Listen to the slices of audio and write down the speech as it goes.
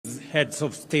heads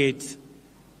of state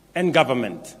and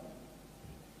government,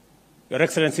 Your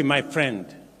Excellency, my friend,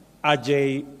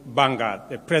 Ajay Banga,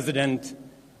 the President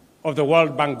of the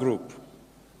World Bank Group,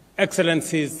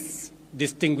 Excellencies,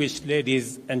 distinguished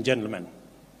ladies and gentlemen,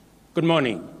 good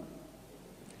morning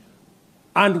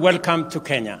and welcome to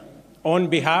Kenya. On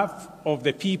behalf of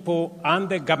the people and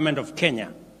the government of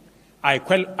Kenya,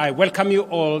 I welcome you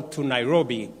all to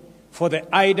Nairobi for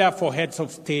the IDA for Heads of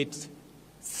State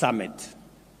Summit.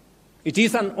 It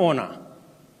is an honor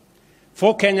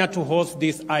for Kenya to host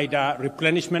this IDA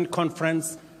replenishment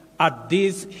conference at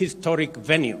this historic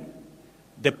venue,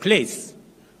 the place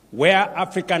where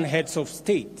African heads of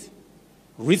state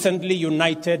recently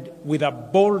united with a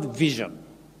bold vision.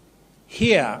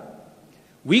 Here,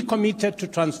 we committed to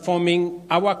transforming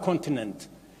our continent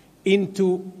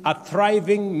into a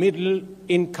thriving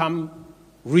middle-income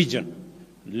region,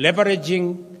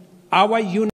 leveraging our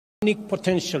unique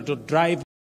potential to drive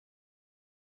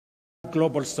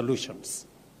global solutions.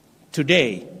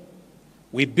 Today,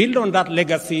 we build on that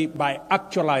legacy by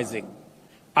actualizing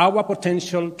our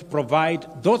potential to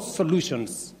provide those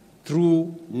solutions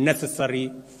through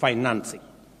necessary financing.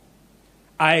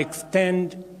 I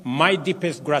extend my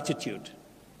deepest gratitude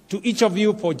to each of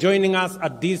you for joining us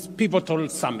at this pivotal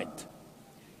summit.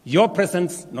 Your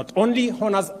presence not only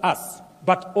honors us,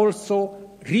 but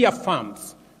also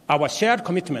reaffirms our shared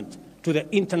commitment to the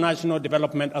International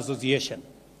Development Association,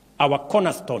 our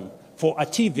cornerstone for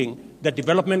achieving the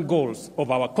development goals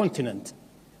of our continent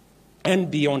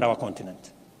and beyond our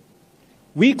continent.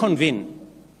 We convene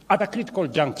at a critical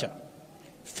juncture,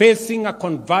 facing a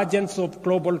convergence of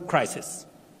global crises.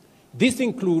 This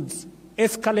includes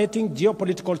escalating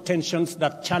geopolitical tensions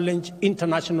that challenge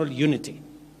international unity,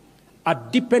 a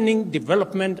deepening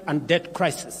development and debt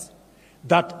crisis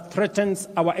that threatens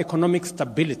our economic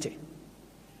stability,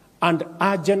 and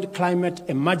urgent climate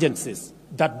emergencies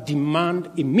that demand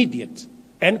immediate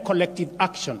and collective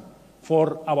action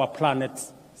for our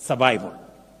planet's survival.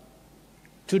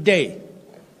 Today,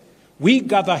 we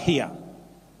gather here.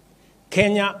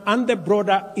 Kenya and the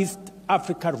broader East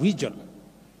Africa region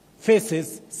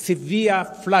faces severe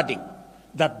flooding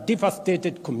that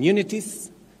devastated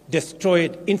communities,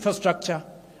 destroyed infrastructure,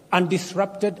 and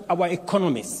disrupted our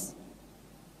economies.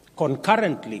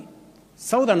 Concurrently,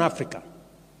 Southern Africa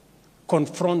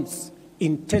confronts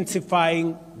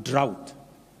intensifying drought,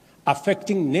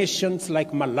 affecting nations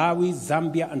like Malawi,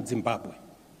 Zambia, and Zimbabwe.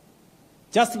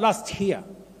 Just last year,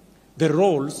 the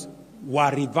roles were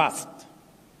reversed,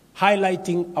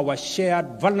 highlighting our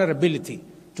shared vulnerability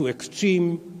to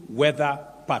extreme weather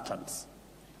patterns.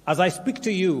 As I speak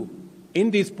to you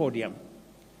in this podium,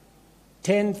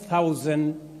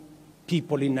 10,000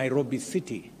 people in Nairobi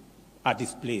City are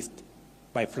displaced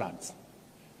by floods.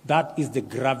 That is the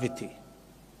gravity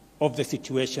of the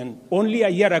situation. Only a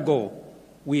year ago,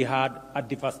 we had a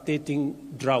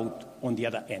devastating drought on the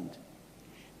other end.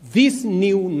 This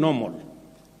new normal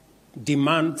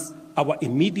demands our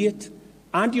immediate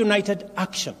and united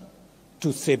action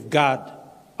to safeguard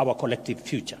our collective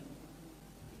future.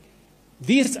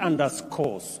 This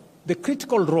underscores the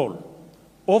critical role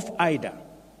of IDA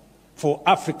for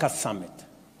Africa Summit.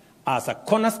 As a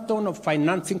cornerstone of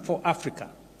financing for Africa,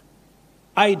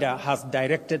 IDA has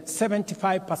directed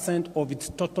 75% of its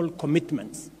total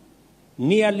commitments,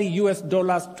 nearly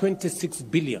 $26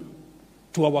 billion,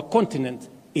 to our continent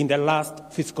in the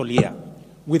last fiscal year,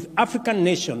 with African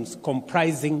nations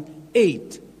comprising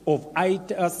 8 of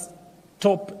IDA's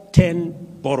top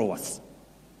 10 borrowers.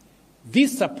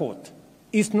 This support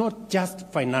is not just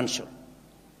financial.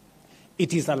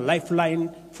 It is a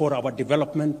lifeline for our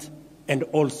development and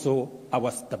also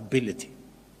our stability.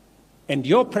 And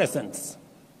your presence,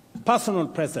 personal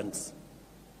presence,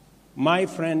 my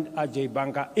friend Ajay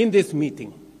Banga, in this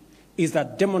meeting is a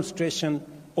demonstration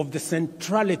of the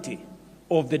centrality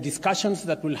of the discussions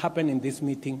that will happen in this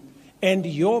meeting and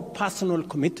your personal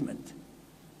commitment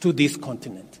to this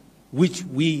continent, which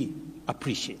we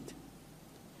appreciate.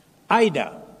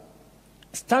 IDA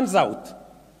stands out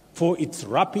for its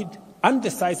rapid and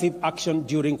decisive action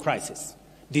during crisis,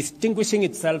 distinguishing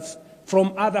itself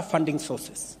from other funding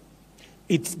sources.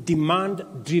 Its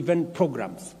demand-driven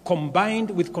programs,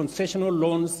 combined with concessional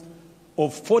loans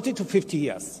of 40 to 50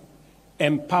 years,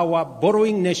 empower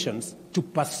borrowing nations to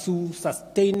pursue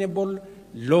sustainable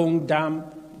long-term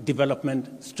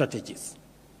development strategies.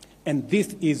 And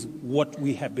this is what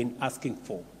we have been asking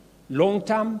for.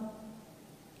 Long-term,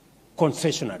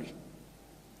 concessionary.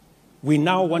 We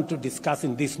now want to discuss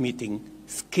in this meeting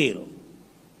scale.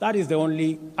 That is the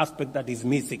only aspect that is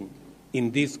missing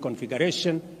in this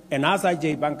configuration. And as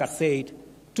Ajay Banga said,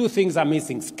 two things are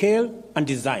missing: scale and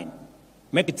design.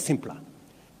 make it simpler.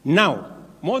 Now,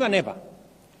 more than ever,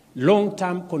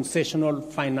 long-term concessional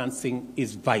financing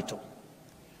is vital.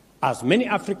 As many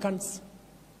Africans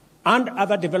and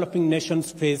other developing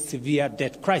nations face severe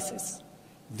debt crisis,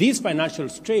 this financial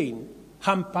strain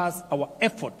hampers our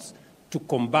efforts to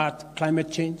combat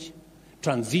climate change,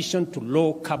 transition to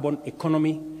low-carbon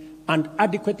economy, and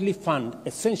adequately fund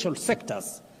essential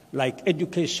sectors like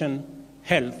education,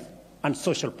 health, and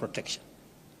social protection.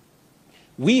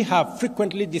 We have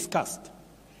frequently discussed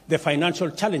the financial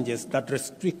challenges that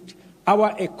restrict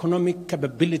our economic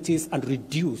capabilities and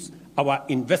reduce our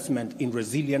investment in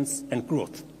resilience and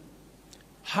growth.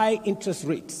 High interest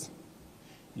rates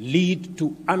lead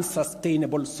to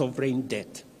unsustainable sovereign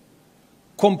debt,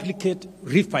 complicate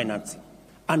refinancing,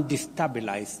 and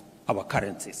destabilize our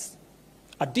currencies.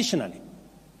 Additionally,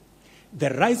 the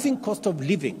rising cost of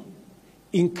living,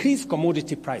 increased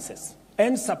commodity prices,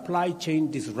 and supply chain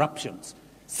disruptions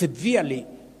severely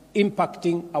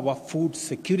impacting our food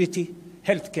security,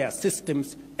 healthcare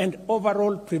systems, and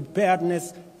overall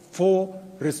preparedness for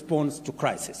response to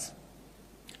crisis.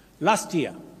 Last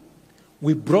year,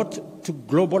 we brought to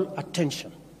global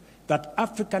attention that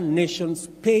African nations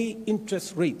pay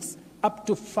interest rates up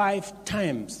to 5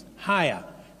 times higher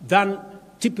than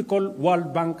typical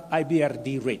World Bank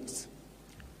IBRD rates.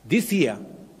 This year,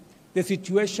 the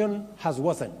situation has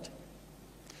worsened.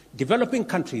 Developing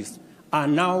countries are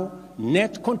now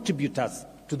net contributors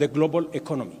to the global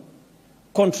economy,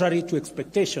 contrary to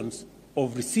expectations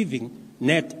of receiving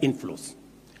net inflows.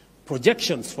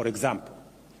 Projections, for example,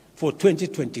 for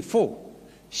 2024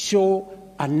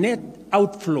 show a net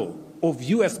outflow of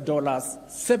US dollars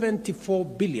 74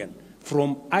 billion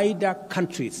from IDA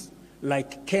countries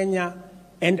like Kenya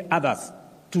and others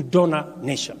to donor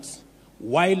nations,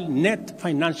 while net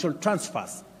financial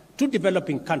transfers to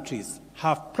developing countries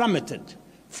have plummeted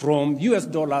from US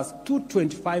dollars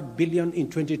 225 billion in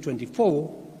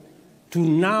 2024 to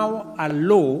now a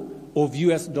low of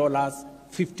US dollars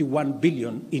 51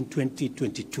 billion in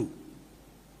 2022.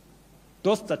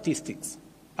 Those statistics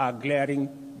are glaring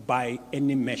by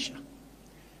any measure.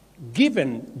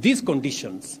 Given these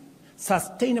conditions,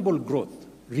 sustainable growth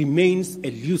remains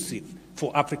elusive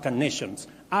for African nations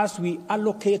as we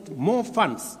allocate more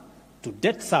funds to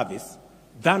debt service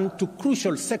than to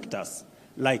crucial sectors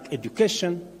like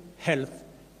education, health,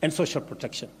 and social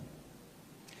protection.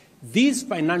 This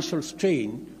financial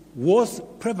strain was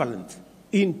prevalent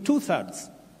in 2/3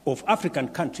 of African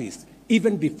countries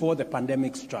even before the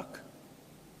pandemic struck.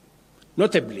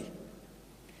 Notably,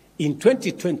 in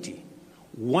 2020,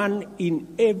 1 in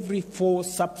every 4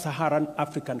 sub-Saharan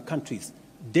African countries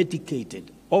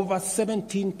dedicated over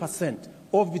 17%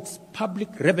 of its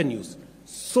public revenues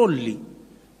solely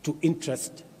to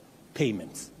interest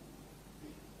payments.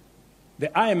 The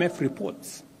IMF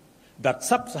reports that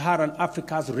sub-Saharan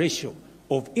Africa's ratio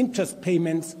of interest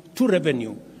payments to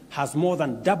revenue has more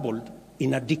than doubled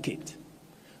in a decade,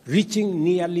 reaching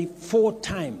nearly 4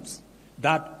 times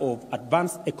that of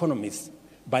advanced economies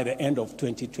by the end of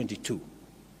 2022.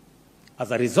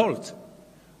 As a result,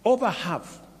 over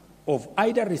half of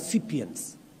IDA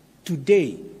recipients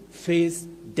today face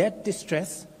debt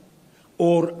distress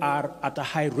or are at a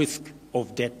high risk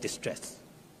of debt distress.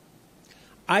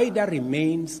 IDA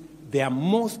remains their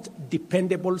most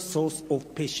dependable source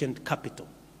of patient capital,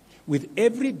 with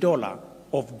every dollar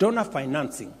of donor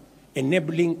financing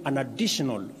enabling an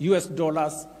additional US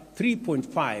dollars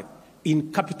 3.5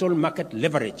 in capital market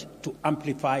leverage to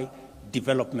amplify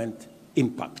development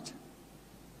impact.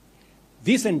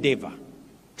 This endeavor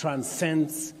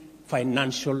transcends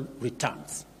financial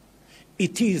returns.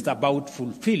 It is about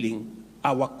fulfilling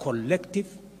our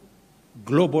collective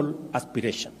global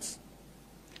aspirations.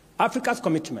 Africa's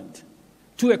commitment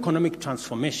to economic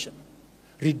transformation,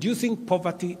 reducing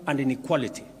poverty and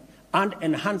inequality, and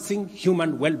enhancing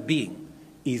human well-being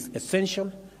is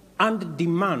essential and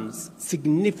demands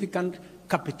significant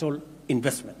capital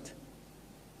investment.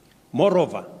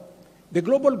 Moreover, the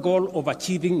global goal of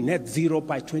achieving net zero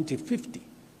by 2050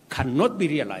 cannot be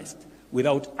realized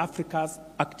without Africa's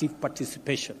active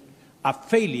participation, a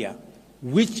failure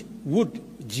which would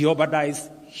jeopardize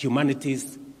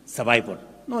humanity's survival,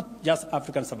 not just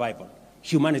African survival,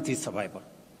 humanity's survival.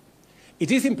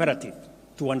 It is imperative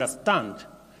to understand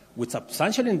with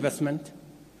substantial investment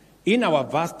in our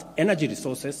vast energy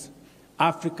resources,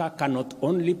 Africa can not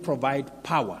only provide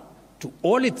power to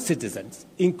all its citizens,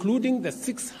 including the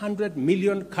 600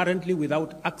 million currently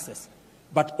without access,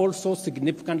 but also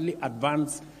significantly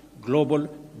advance global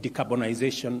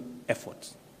decarbonization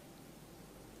efforts.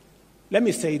 Let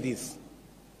me say this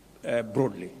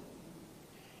broadly.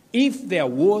 If there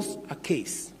was a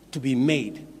case to be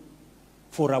made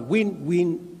for a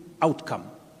win-win outcome,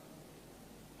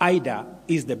 IDA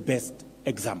is the best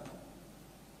example.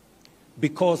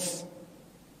 Because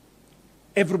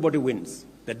everybody wins.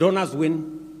 The donors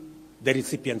win, the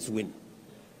recipients win.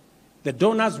 The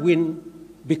donors win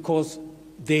because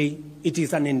it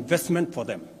is an investment for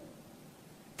them.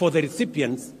 For the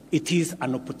recipients, it is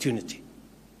an opportunity.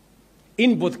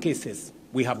 In both cases,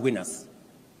 we have winners.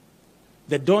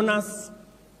 The donors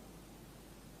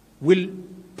will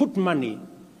put money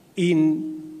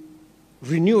in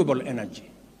renewable energy,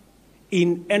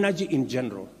 in energy in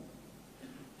general,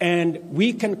 and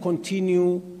we can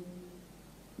continue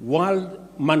world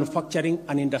manufacturing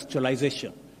and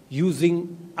industrialization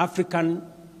using African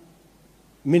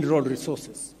mineral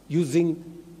resources,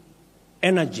 using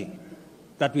energy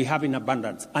that we have in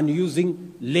abundance, and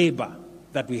using labor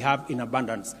that we have in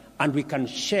abundance, and we can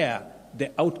share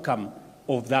the outcome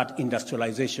of that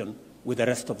industrialization with the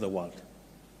rest of the world.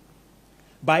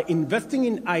 By investing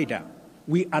in IDA,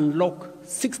 we unlock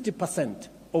 60%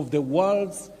 of the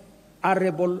world's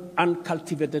arable and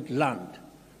cultivated land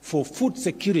for food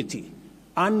security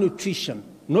and nutrition,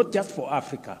 not just for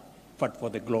Africa, but for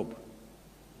the globe.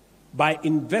 By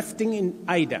investing in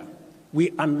IDA,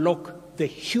 we unlock the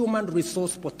human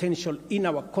resource potential in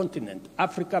our continent,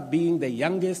 Africa being the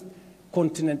youngest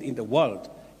continent in the world.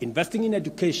 Investing in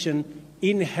education,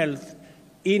 in health,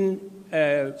 in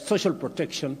social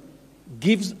protection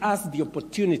gives us the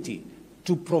opportunity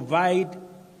to provide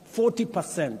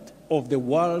 40% of the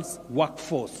world's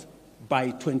workforce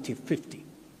by 2050.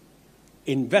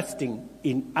 Investing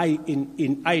in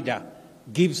IDA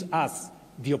gives us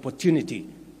the opportunity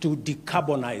to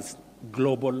decarbonize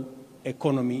global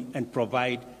economy and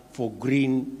provide for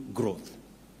green growth.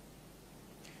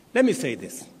 Let me say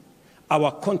this.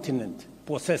 Our continent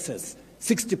possesses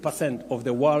 60% of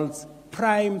the world's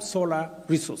prime solar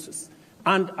resources,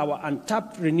 and our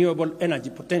untapped renewable energy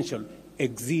potential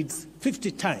exceeds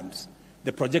 50 times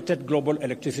the projected global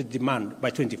electricity demand by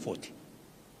 2040.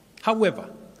 However,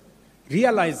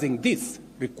 realizing this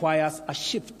requires a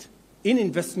shift in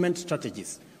investment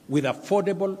strategies with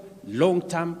affordable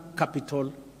long-term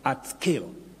capital at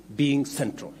scale being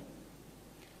central.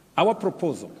 Our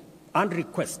proposal and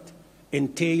request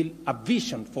entail a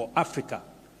vision for an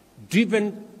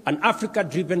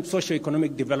Africa-driven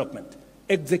socio-economic development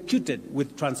executed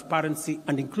with transparency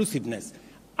and inclusiveness,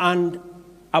 and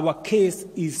our case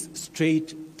is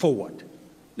straightforward.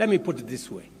 Let me put it this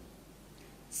way.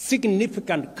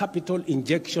 Significant capital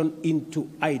injection into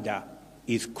IDA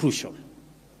is crucial.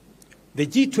 The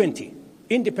G20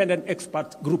 independent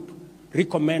expert group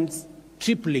recommends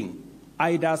tripling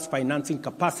IDA's financing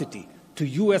capacity to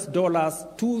US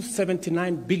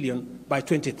 $279 billion by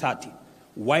 2030,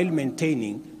 while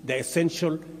maintaining the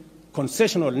essential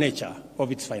concessional nature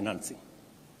of its financing.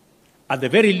 At the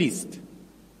very least,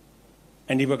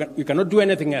 and if we cannot do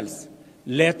anything else,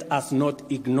 let us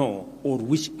not ignore or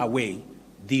wish away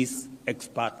this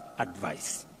expert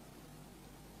advice.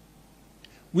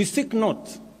 We seek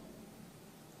not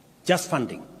just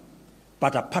funding,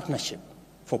 but a partnership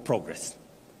for progress.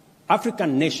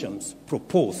 African nations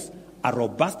propose a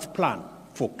robust plan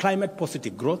for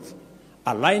climate-positive growth,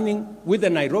 aligning with the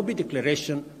Nairobi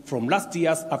Declaration from last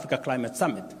year's Africa Climate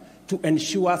Summit to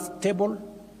ensure stable,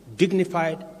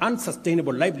 dignified, and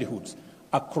sustainable livelihoods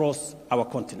across our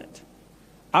continent.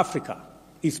 Africa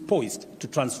is poised to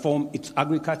transform its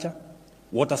agriculture,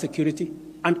 water security,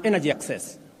 and energy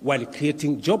access while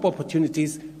creating job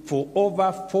opportunities for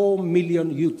over 4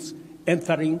 million youths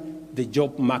entering the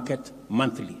job market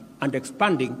monthly and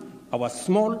expanding our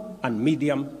small and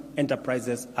medium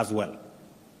enterprises as well.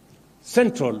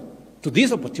 Central to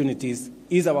these opportunities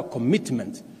is our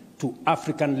commitment to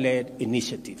African-led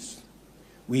initiatives.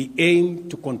 We aim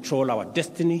to control our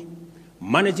destiny,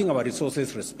 managing our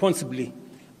resources responsibly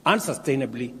and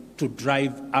sustainably to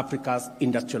drive Africa's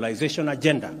industrialization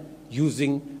agenda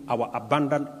using our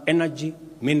abundant energy,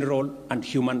 mineral, and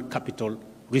human capital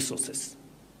resources.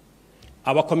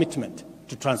 Our commitment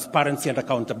to transparency and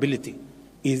accountability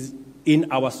is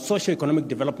in our socio-economic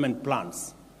development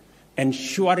plans,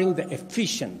 ensuring the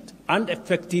efficient and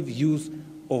effective use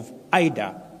of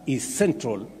IDA is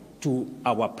central to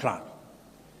our plan.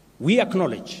 We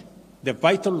acknowledge the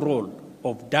vital role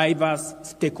of diverse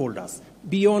stakeholders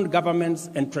beyond governments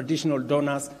and traditional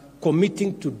donors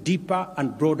committing to deeper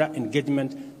and broader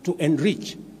engagement to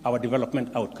enrich our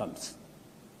development outcomes.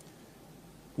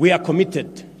 We are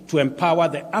committed to empower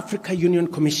the Africa Union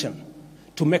Commission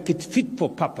to make it fit for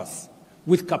purpose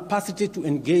with capacity to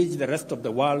engage the rest of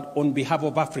the world on behalf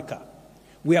of Africa.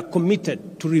 We are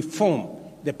committed to reform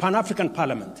the Pan-African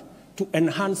Parliament to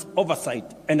enhance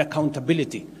oversight and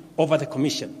accountability over the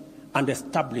Commission and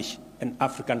establish an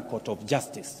African Court of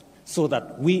Justice so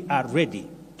that we are ready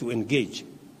to engage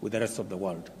with the rest of the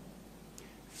world.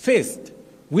 Faced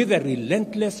with the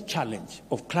relentless challenge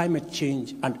of climate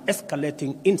change and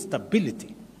escalating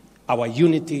instability, our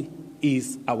unity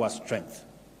is our strength.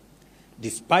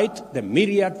 Despite the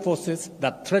myriad forces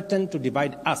that threaten to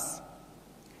divide us,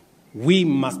 we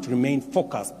must remain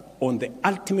focused on the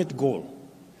ultimate goal,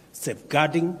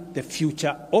 safeguarding the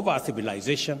future of our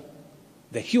civilization,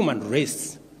 the human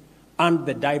race, and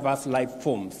the diverse life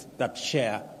forms that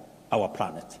share our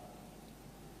planet.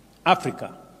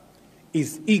 Africa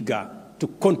is eager to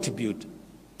contribute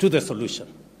to the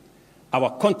solution.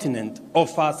 Our continent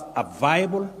offers a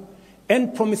viable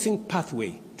and promising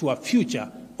pathway to a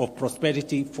future of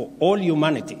prosperity for all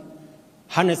humanity,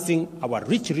 harnessing our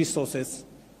rich resources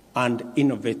and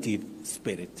innovative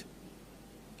spirit.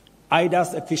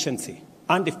 IDA's efficiency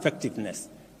and effectiveness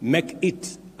make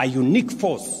it a unique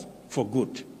force for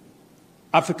good.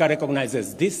 Africa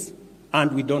recognizes this,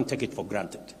 and we don't take it for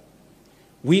granted.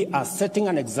 We are setting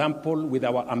an example with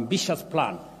our ambitious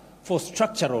plan for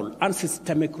structural and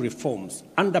systemic reforms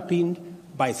underpinned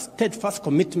by steadfast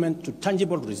commitment to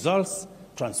tangible results,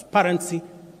 transparency,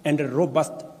 and a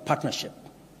robust partnership.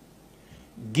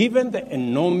 Given the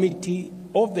enormity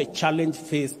of the challenge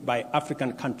faced by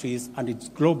African countries and its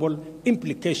global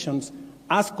implications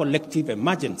as collective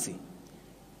emergency,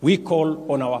 we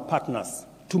call on our partners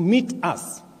to meet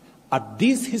us at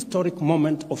this historic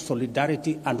moment of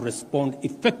solidarity and respond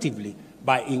effectively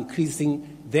by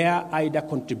increasing their IDA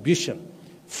contribution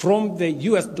from the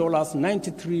US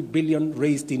 $93 billion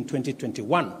raised in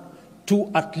 2021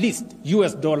 to at least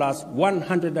US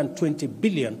 $120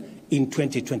 billion in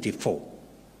 2024.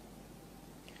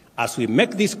 As we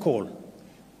make this call,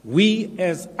 we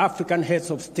as African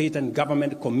heads of state and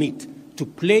government commit to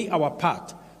play our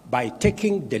part by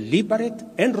taking deliberate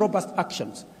and robust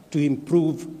actions to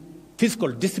improve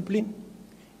fiscal discipline,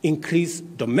 increase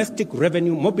domestic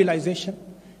revenue mobilization,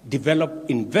 develop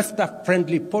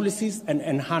investor-friendly policies, and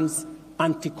enhance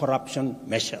anti-corruption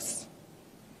measures.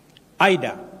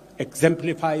 IDA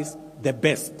exemplifies the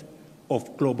best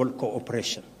of global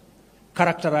cooperation,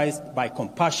 characterized by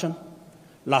compassion,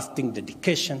 lasting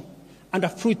dedication, and a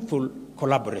fruitful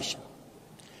collaboration.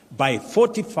 By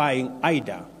fortifying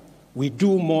IDA, we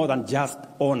do more than just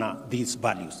honor these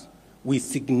values. We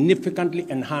significantly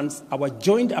enhance our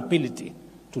joint ability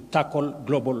to tackle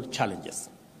global challenges.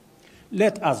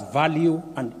 Let us value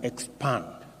and expand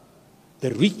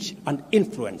the reach and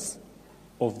influence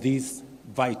of this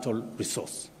vital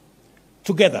resource.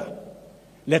 Together,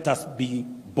 let us be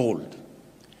bold,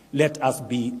 let us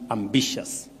be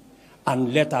ambitious,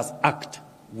 and let us act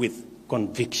with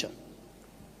conviction.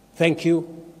 Thank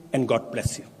you, and God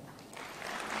bless you.